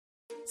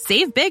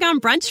Save big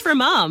on brunch for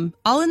mom,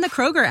 all in the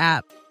Kroger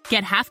app.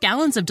 Get half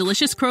gallons of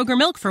delicious Kroger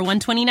milk for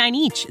 $1.29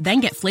 each.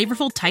 Then get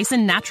flavorful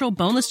Tyson natural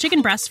boneless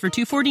chicken breasts for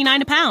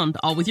 $2.49 a pound,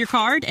 all with your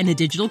card and a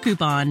digital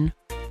coupon.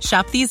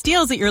 Shop these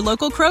deals at your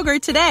local Kroger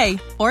today,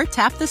 or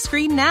tap the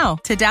screen now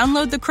to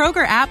download the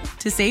Kroger app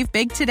to save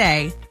big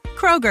today.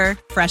 Kroger,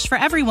 fresh for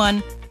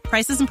everyone.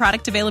 Prices and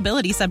product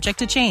availability subject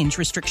to change.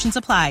 Restrictions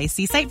apply.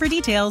 See site for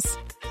details.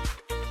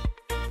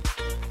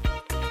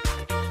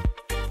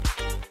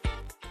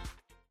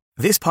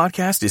 This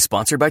podcast is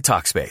sponsored by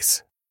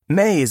Talkspace.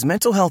 May is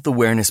Mental Health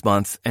Awareness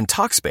Month, and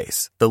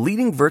Talkspace, the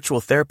leading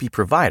virtual therapy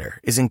provider,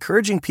 is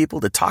encouraging people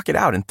to talk it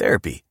out in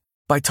therapy.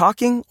 By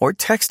talking or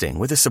texting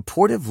with a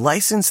supportive,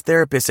 licensed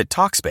therapist at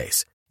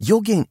Talkspace,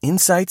 you'll gain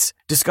insights,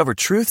 discover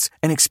truths,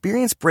 and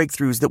experience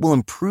breakthroughs that will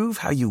improve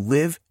how you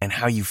live and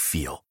how you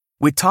feel.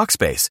 With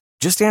Talkspace,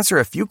 just answer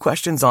a few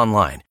questions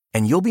online,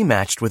 and you'll be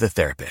matched with a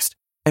therapist.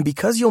 And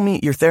because you'll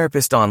meet your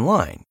therapist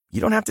online,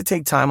 you don't have to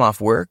take time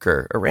off work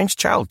or arrange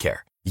childcare.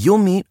 You'll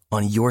meet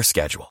on your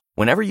schedule,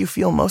 whenever you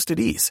feel most at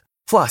ease.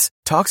 Plus,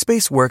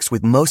 Talkspace works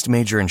with most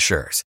major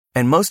insurers,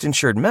 and most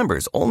insured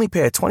members only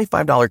pay a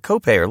 $25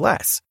 copay or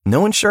less.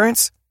 No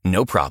insurance?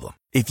 No problem.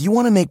 If you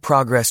want to make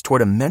progress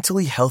toward a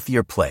mentally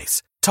healthier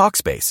place,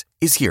 Talkspace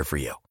is here for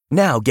you.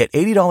 Now get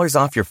 $80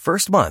 off your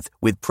first month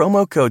with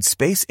promo code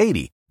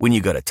SPACE80 when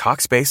you go to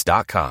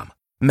Talkspace.com.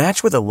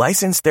 Match with a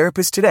licensed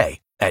therapist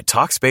today at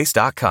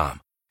Talkspace.com.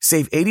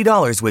 Save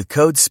 $80 with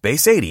code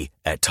SPACE80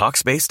 at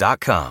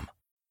Talkspace.com.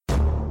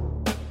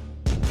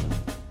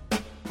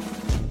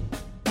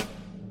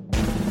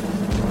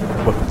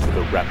 Welcome to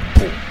the Rap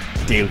Report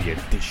Daily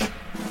Edition,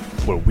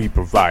 where we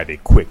provide a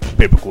quick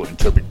biblical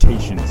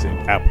interpretations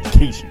and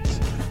applications.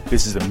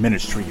 This is a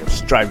ministry of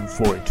striving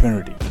for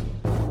eternity.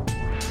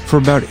 For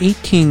about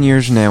 18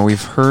 years now,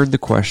 we've heard the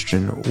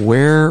question,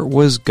 where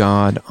was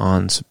God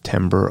on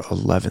September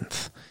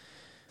 11th?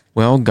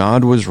 Well,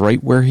 God was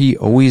right where he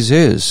always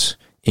is,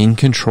 in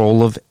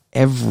control of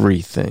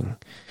everything.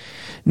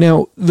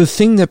 Now, the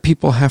thing that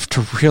people have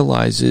to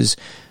realize is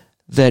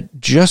that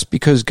just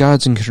because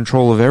God's in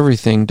control of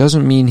everything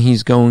doesn't mean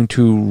he's going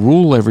to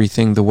rule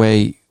everything the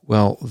way,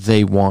 well,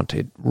 they want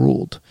it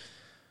ruled.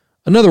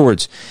 In other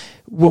words,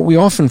 what we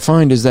often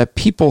find is that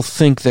people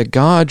think that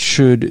God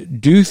should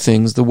do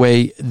things the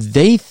way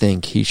they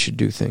think he should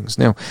do things.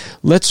 Now,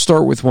 let's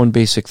start with one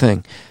basic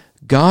thing.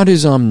 God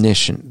is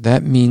omniscient.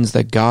 That means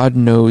that God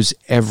knows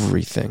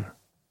everything.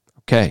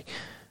 Okay.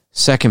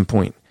 Second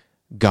point.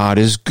 God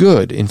is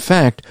good. In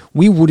fact,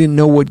 we wouldn't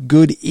know what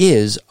good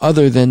is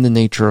other than the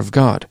nature of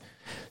God.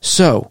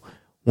 So,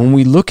 when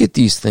we look at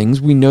these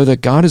things, we know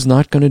that God is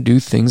not going to do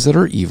things that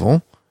are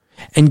evil,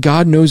 and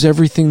God knows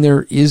everything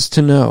there is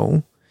to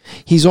know.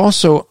 He's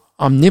also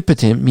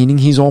omnipotent, meaning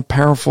he's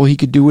all-powerful. He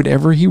could do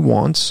whatever he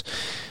wants.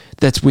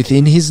 That's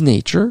within his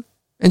nature.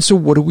 And so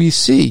what do we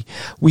see?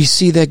 We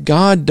see that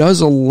God does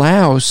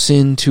allow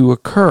sin to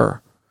occur.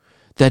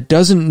 That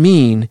doesn't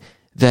mean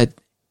that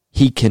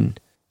he can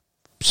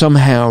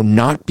somehow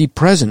not be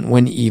present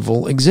when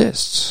evil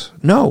exists.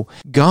 No,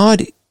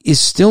 God is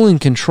still in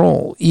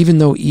control, even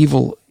though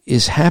evil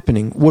is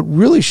happening. What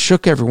really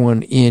shook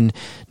everyone in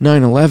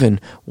 9/11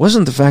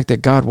 wasn't the fact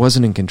that God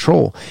wasn't in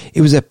control. It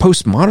was that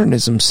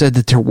postmodernism said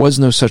that there was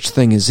no such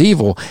thing as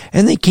evil,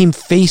 and they came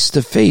face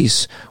to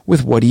face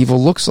with what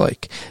evil looks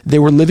like. They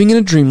were living in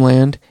a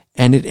dreamland,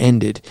 and it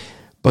ended.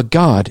 But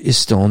God is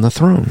still on the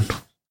throne.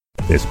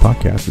 This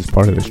podcast is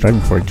part of the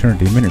Striving for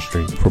Eternity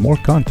ministry. For more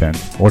content,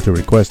 or to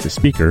request a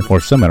speaker or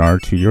seminar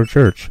to your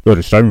church, go to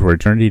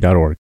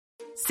strivingforeternity.org.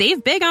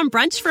 Save big on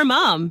brunch for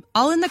mom,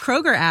 all in the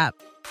Kroger app.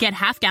 Get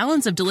half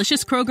gallons of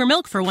delicious Kroger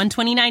milk for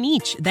 $1.29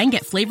 each. Then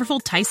get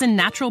flavorful Tyson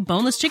natural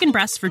boneless chicken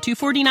breasts for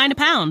 $2.49 a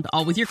pound,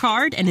 all with your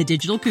card and a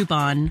digital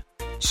coupon.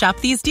 Shop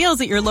these deals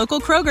at your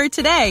local Kroger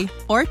today,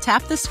 or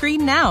tap the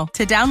screen now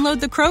to download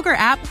the Kroger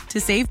app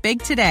to save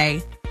big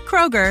today.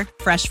 Kroger,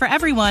 fresh for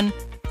everyone.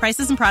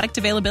 Prices and product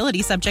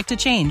availability subject to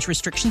change.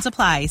 Restrictions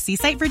apply. See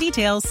site for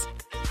details.